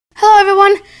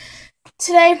everyone.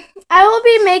 Today I will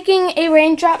be making a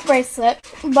raindrop bracelet,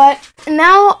 but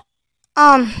now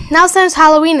since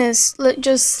Halloween is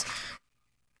just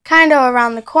kind of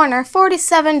around the corner,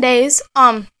 47 days,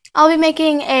 I'll be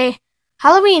making a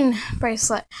Halloween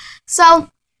bracelet. So,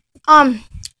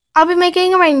 I'll be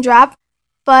making a raindrop,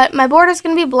 but my border is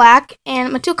going to be black,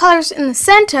 and my two colors in the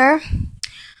center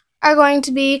are going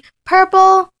to be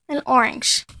purple and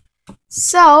orange.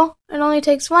 So, it only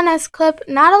takes one S-clip,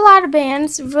 not a lot of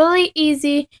bands, really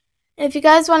easy. And if you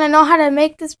guys want to know how to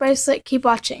make this bracelet, keep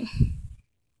watching.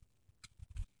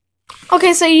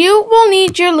 Okay, so you will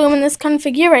need your loom in this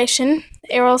configuration,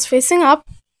 the arrows facing up.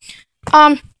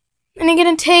 And you're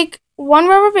going to take one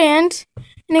rubber band, and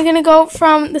you're going to go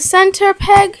from the center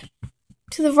peg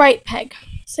to the right peg.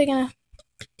 So you're going to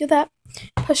do that,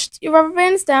 push your rubber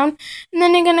bands down, and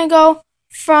then you're going to go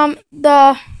from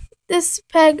this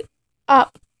peg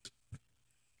up.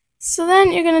 So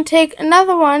then you're going to take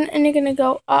another one and you're going to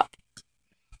go up.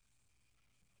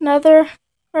 Another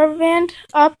rubber band,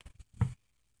 up.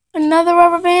 Another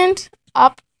rubber band,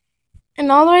 up. And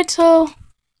all the way till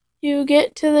you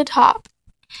get to the top.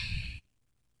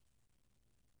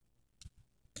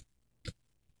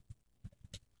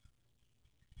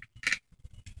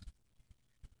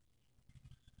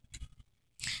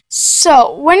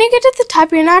 So when you get to the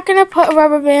top, you're not going to put a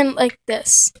rubber band like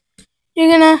this.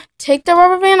 You're going to take the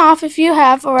rubber band off if you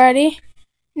have already, and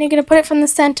you're going to put it from the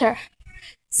center.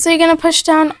 So you're going to push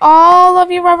down all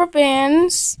of your rubber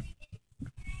bands,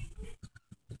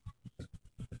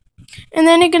 and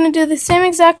then you're going to do the same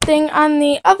exact thing on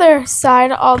the other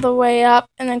side all the way up,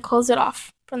 and then close it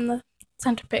off from the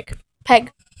center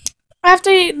peg.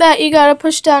 After that, you got to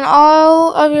push down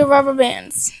all of your rubber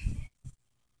bands.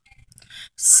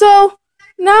 So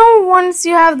now once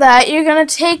you have that, you're going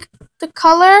to take the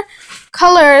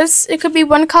colors, it could be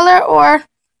one color or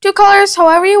two colors,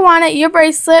 however you want it, your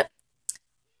bracelet.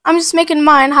 I'm just making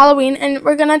mine Halloween, and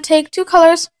we're going to take two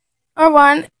colors or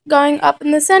one going up in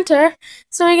the center.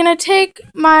 So we're going to take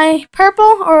my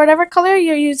purple or whatever color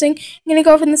you're using, you're going to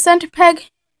go from the center peg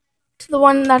to the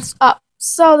one that's up.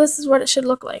 So this is what it should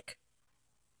look like.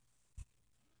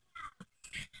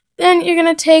 Then you're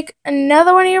going to take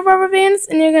another one of your rubber bands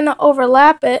and you're going to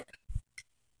overlap it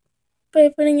by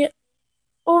putting it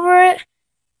over it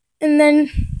and then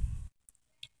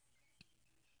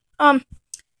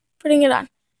putting it on.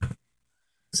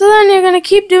 So then you're going to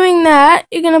keep doing that.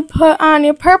 You're going to put on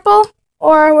your purple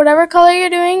or whatever color you're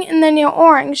doing, and then your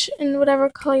orange in whatever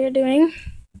color you're doing,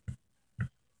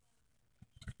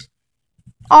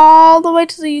 all the way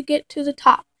till you get to the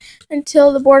top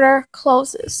until the border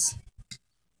closes.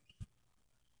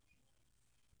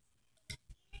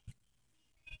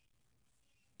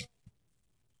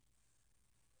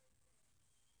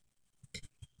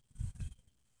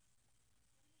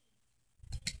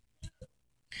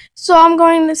 So I'm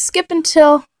going to skip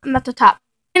until I'm at the top.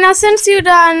 And now since you've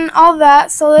done all that,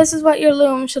 so this is what your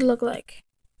loom should look like.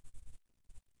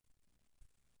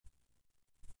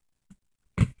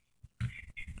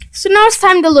 So now it's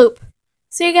time to loop.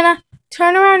 So you're going to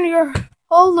turn around your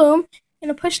whole loom, you're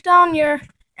going to push down your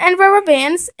end rubber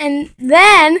bands, and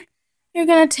then you're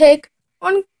going to take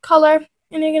one color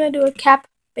and you're going to do a cap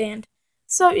band.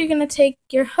 So you're going to take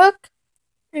your hook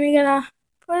and you're going to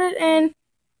put it in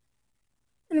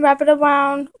and wrap it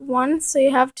around one so you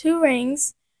have two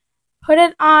rings. Put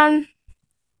it on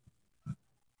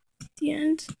the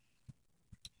end,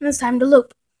 and it's time to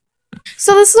loop.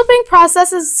 So this looping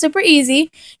process is super easy.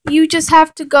 You just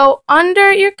have to go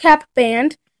under your cap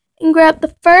band and grab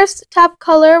the first top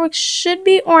color, which should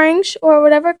be orange or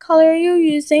whatever color you're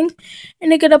using,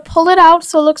 and you're going to pull it out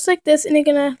so it looks like this, and you're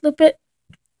going to loop it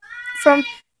to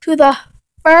the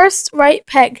first right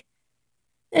peg.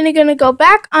 Then you're going to go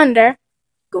back under.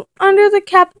 Go under the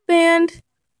cap band,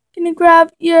 gonna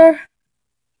grab the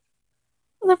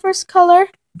first color,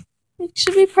 it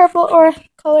should be purple or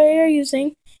color you're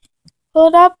using, pull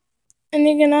it up, and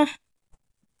you're gonna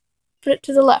put it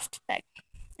to the left peg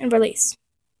and release.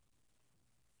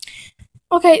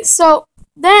 Okay, so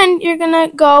then you're gonna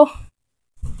go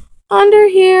under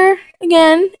here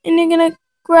again, and you're gonna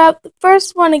grab the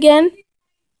first one again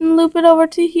and loop it over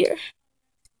to here.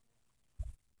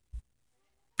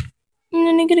 And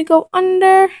then you're going to go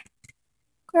under,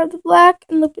 grab the black,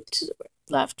 and loop it to the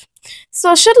left.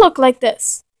 So it should look like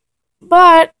this.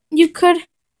 But you could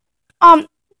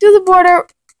do the border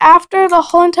after the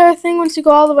whole entire thing once you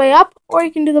go all the way up, or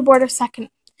you can do the border second.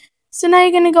 So now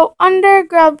you're going to go under,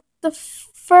 grab the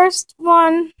first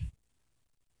one,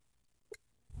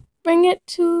 bring it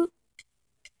to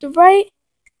the right,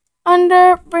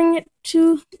 under, bring it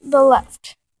to the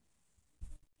left.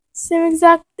 Same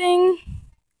exact thing.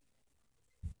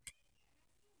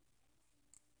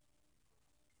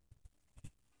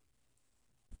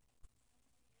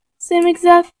 Same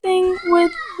exact thing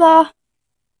with the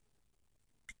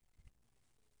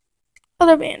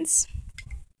other bands.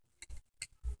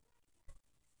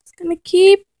 It's gonna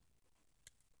keep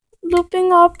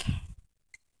looping up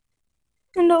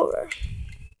and over.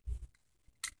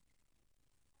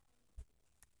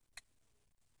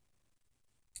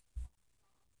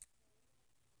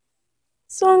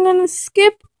 So I'm gonna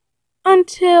skip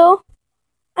until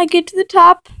I get to the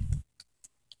top.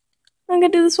 I'm gonna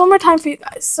do this one more time for you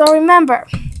guys. So remember,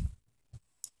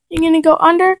 you're gonna go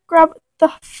under, grab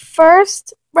the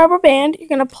first rubber band, you're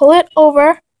gonna pull it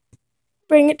over,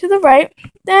 bring it to the right.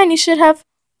 Then you should have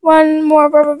one more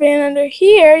rubber band under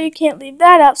here. You can't leave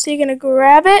that out, so you're gonna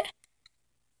grab it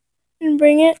and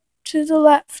bring it to the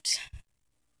left.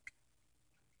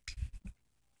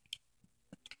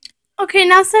 Okay,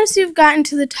 now since you've gotten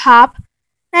to the top,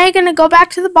 now you're gonna go back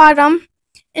to the bottom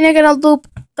and you're gonna loop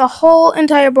the whole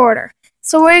entire border.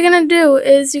 So what you're gonna do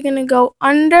is you're gonna go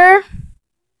under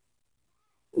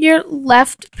your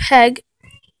left peg.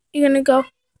 You're gonna go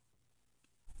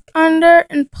under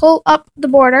and pull up the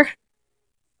border,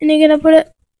 and you're gonna put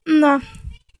it in the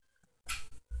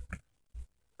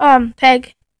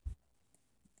peg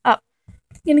up.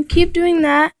 You're gonna keep doing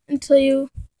that until you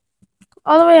go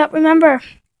all the way up. Remember,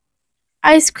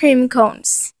 ice cream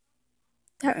cones.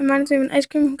 That reminds me of an ice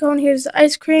cream cone. Here's the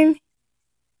ice cream.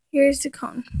 Here's the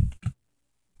cone.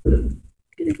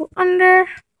 Gonna go under,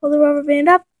 pull the rubber band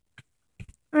up,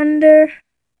 under,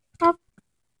 up,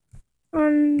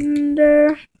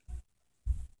 under,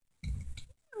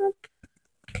 up,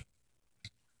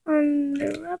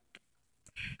 under, up,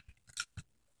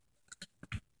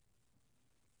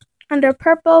 under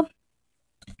purple.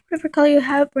 Whatever color you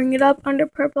have, bring it up, under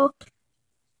purple,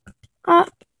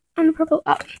 up, under purple,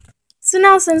 up. So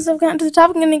now since I've gotten to the top,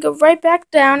 I'm going to go right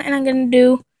back down and I'm going to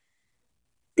do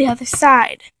the other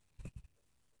side.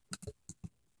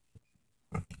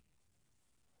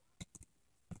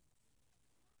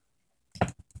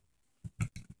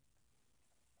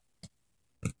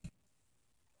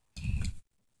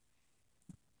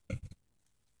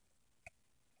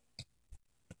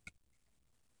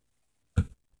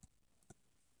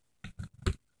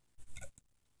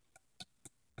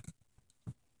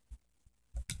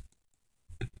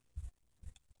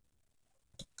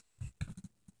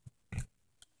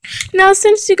 Now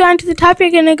since you got to the top, you're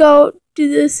going to go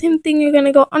do the same thing. You're going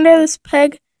to go under this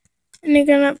peg and you're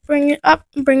going to bring it up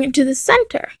and bring it to the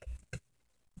center.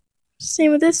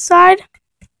 Same with this side.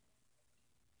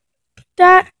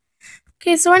 That.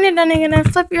 Okay, so when you're done, you're going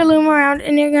to flip your loom around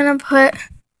and you're going to put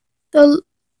the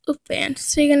loop band.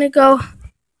 So you're going to go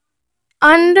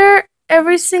under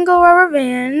every single rubber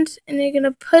band and you're going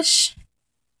to push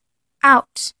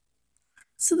out.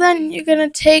 So then you're going to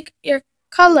take your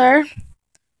color.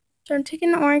 So I'm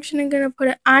taking the orange and I'm going to put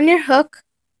it on your hook.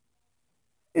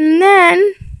 And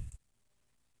then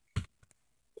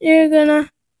you're going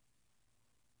to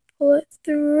pull it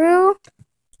through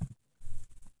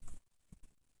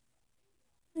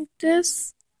like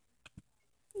this.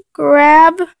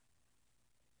 Grab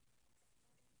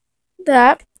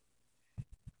that.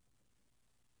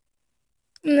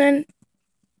 And then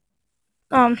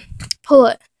pull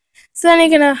it. So then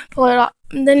you're going to pull it off.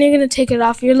 And then you're going to take it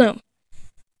off your loom.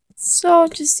 So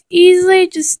just easily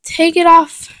just take it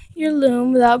off your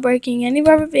loom without breaking any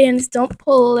rubber bands. Don't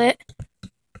pull it.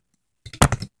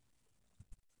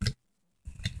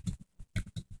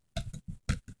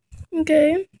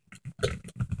 Okay.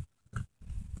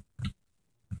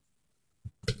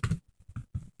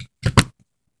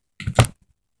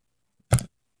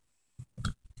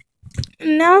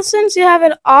 And now since you have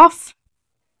it off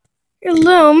your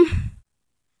loom,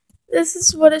 this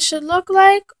is what it should look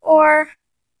like, or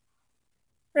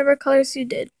whatever colors you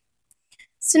did.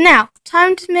 So now,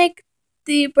 time to make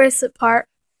the bracelet part.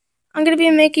 I'm going to be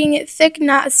making it thick,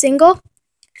 not a single.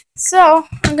 So,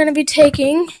 I'm going to be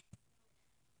taking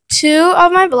 2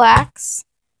 of my blacks,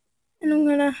 and I'm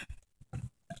going to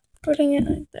putting it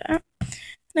like that.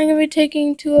 And I'm going to be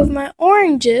taking 2 of my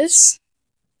oranges,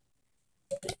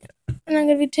 and I'm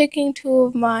going to be taking 2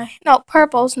 of my,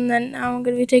 purples, and then now I'm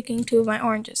going to be taking 2 of my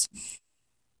oranges.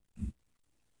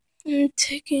 And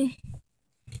taking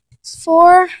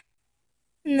 4,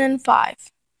 and then 5.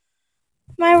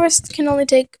 My wrist can only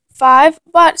take 5,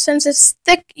 but since it's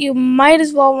thick, you might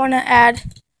as well want to add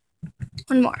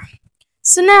 1 more.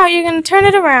 So now you're going to turn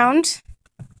it around.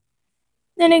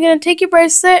 Then you're going to take your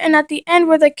bracelet, and at the end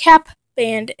where the cap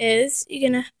band is,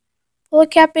 you're going to pull the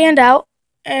cap band out,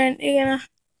 and you're going to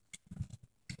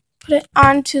put it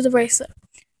onto the bracelet.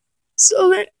 So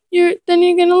then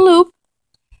you're gonna loop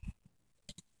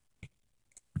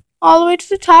all the way to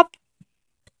the top.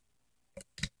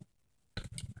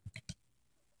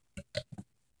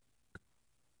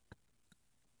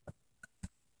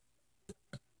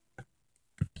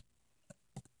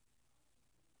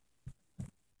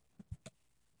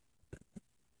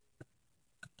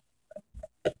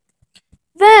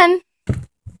 Then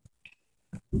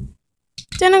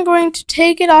I'm going to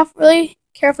take it off really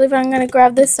carefully, but I'm going to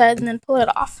grab this side and then pull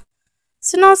it off.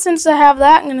 So now since I have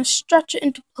that, I'm going to stretch it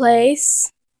into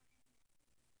place.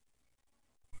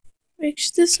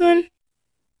 Reach this one.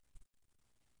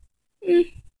 Oh,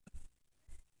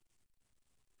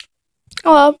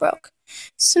 well, it broke.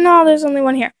 So now there's only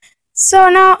one here. So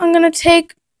now I'm going to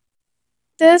take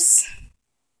this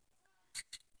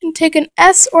and take an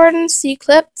S or an C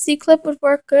clip. C clip would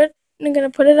work good. And I'm going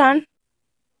to put it on.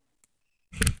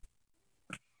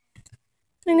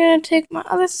 I'm going to take my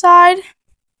other side.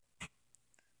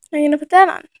 I'm going to put that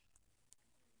on.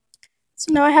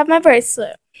 So now I have my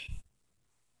bracelet.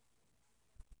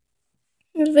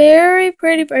 A very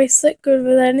pretty bracelet, good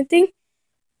with anything.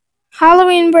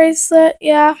 Halloween bracelet,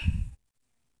 yeah.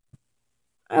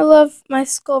 I love my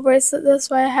skull bracelet, that's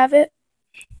why I have it.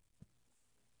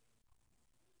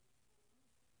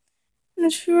 And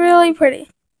it's really pretty.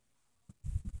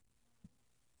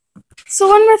 So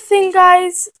one more thing,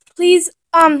 guys, please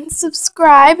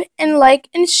subscribe and like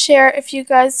and share if you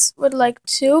guys would like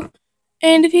to.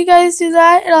 And if you guys do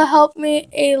that, it'll help me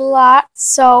a lot.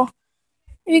 So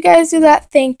if you guys do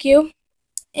that, thank you.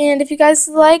 And if you guys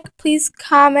like, please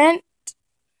comment.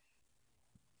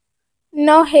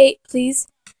 No hate, please.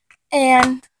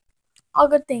 And all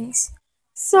good things.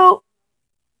 So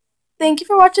thank you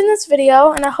for watching this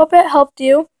video, and I hope it helped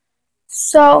you.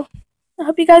 So I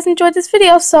hope you guys enjoyed this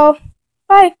video. So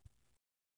bye.